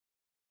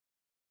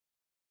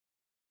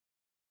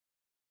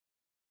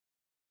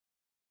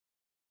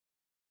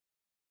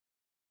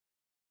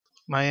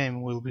My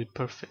aim will be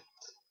perfect.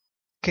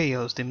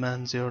 Chaos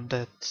demands your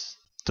death.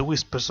 The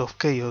whispers of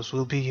chaos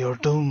will be your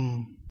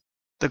doom.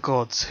 The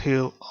gods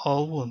heal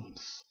all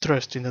wounds.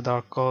 Trust in the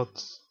dark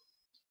gods.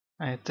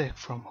 I attack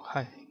from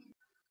hiding.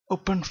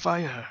 Open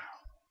fire!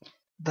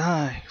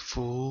 Die,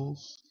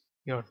 fools!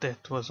 Your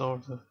death was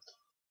ordered.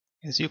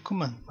 As you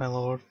command, my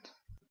lord.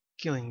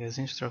 Killing as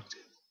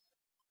instructed.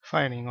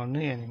 Firing on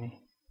the enemy.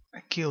 I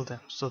kill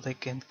them so they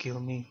can't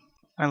kill me.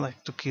 I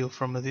like to kill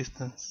from a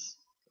distance.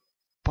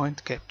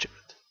 Point captured.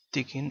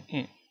 Digging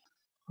in.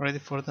 Ready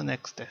for the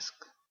next task.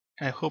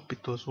 I hope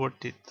it was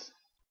worth it.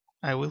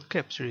 I will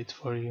capture it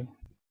for you.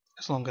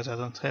 As long as I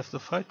don't have to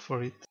fight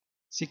for it.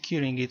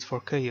 Securing it for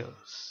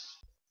chaos.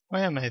 Why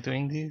am I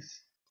doing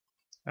this?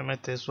 I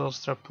might as well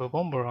strap a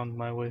bomb around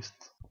my waist.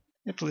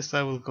 At least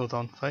I will go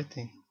down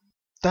fighting.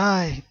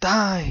 Die!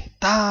 Die!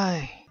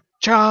 Die!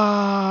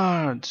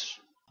 Charge!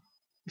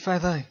 If I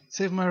die,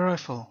 save my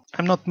rifle.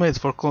 I'm not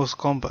made for close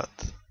combat.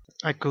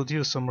 I could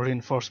use some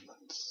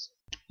reinforcements.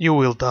 You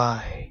will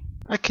die.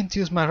 I can't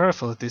use my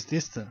rifle at this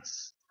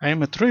distance. I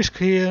am at risk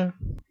here.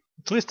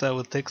 At least I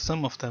will take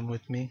some of them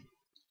with me.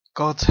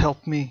 Gods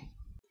help me.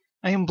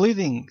 I am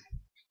bleeding.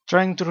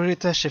 Trying to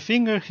reattach a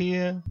finger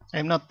here. I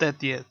am not dead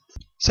yet.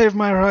 Save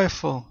my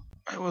rifle.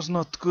 I was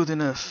not good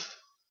enough.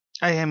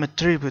 I am a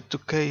tribute to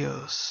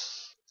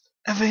chaos.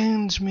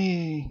 Avenge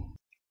me.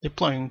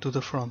 Deploying to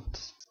the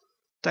front.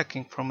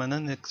 Attacking from an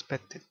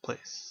unexpected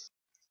place.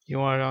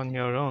 You are on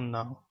your own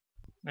now.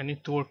 I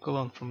need to work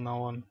alone from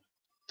now on.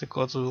 The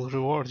gods will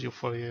reward you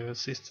for your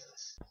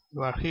assistance.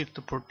 You are here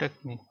to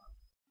protect me.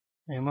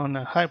 I am on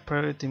a high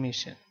priority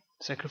mission.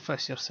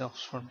 Sacrifice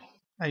yourselves for me.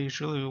 I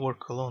usually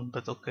work alone,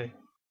 but okay.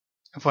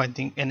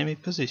 Finding enemy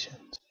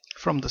positions.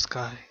 From the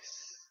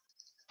skies.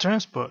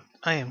 Transport.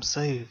 I am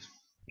saved.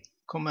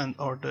 Command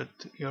ordered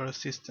your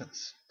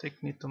assistance.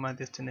 Take me to my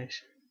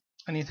destination.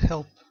 I need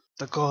help.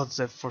 The gods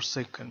have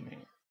forsaken me.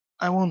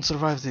 I won't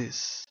survive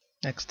this.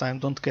 Next time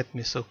don't get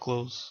me so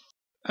close.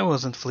 I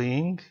wasn't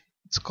fleeing.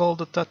 It's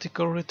called a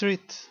tactical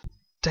retreat.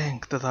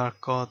 Thank the dark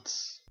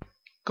gods.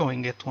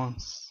 Going at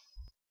once.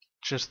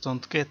 Just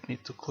don't get me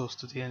too close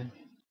to the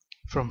enemy.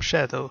 From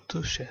shadow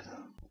to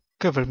shadow.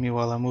 Cover me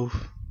while I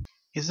move.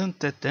 Isn't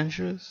that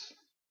dangerous?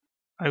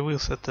 I will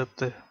set up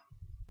there.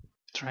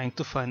 Trying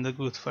to find a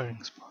good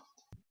firing spot.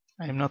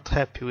 I am not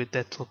happy with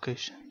that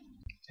location.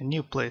 A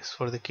new place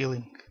for the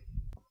killing.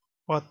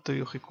 What do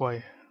you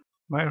require?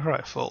 My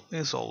rifle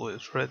is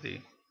always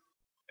ready.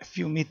 A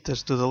few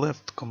meters to the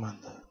left,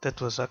 Commander.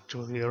 That was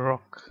actually a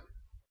rock.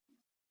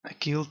 I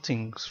kill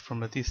things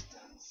from a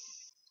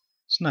distance.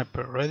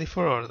 Sniper ready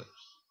for orders.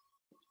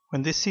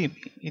 When they see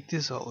me, it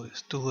is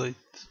always too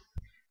late.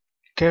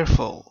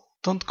 Careful,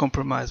 don't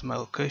compromise my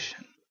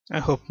location. I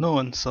hope no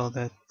one saw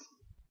that.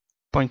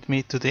 Point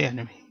me to the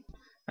enemy.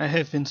 I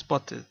have been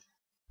spotted.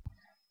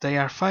 They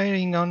are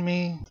firing on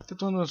me.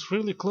 That one was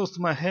really close to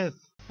my head.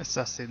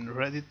 Assassin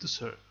ready to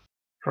serve.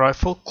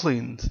 Rifle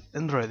cleaned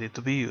and ready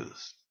to be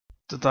used.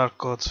 The dark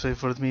gods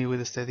favored me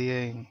with a steady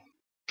aim.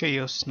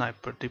 Chaos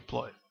sniper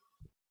deployed.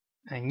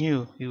 I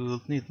knew you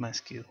would need my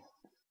skill.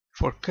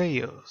 For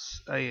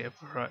chaos I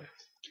have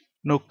arrived.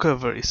 No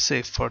cover is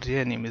safe for the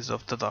enemies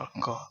of the dark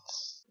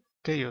gods.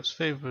 Chaos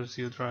favors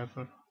you,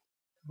 driver.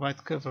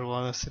 Provide cover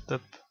while I set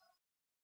up.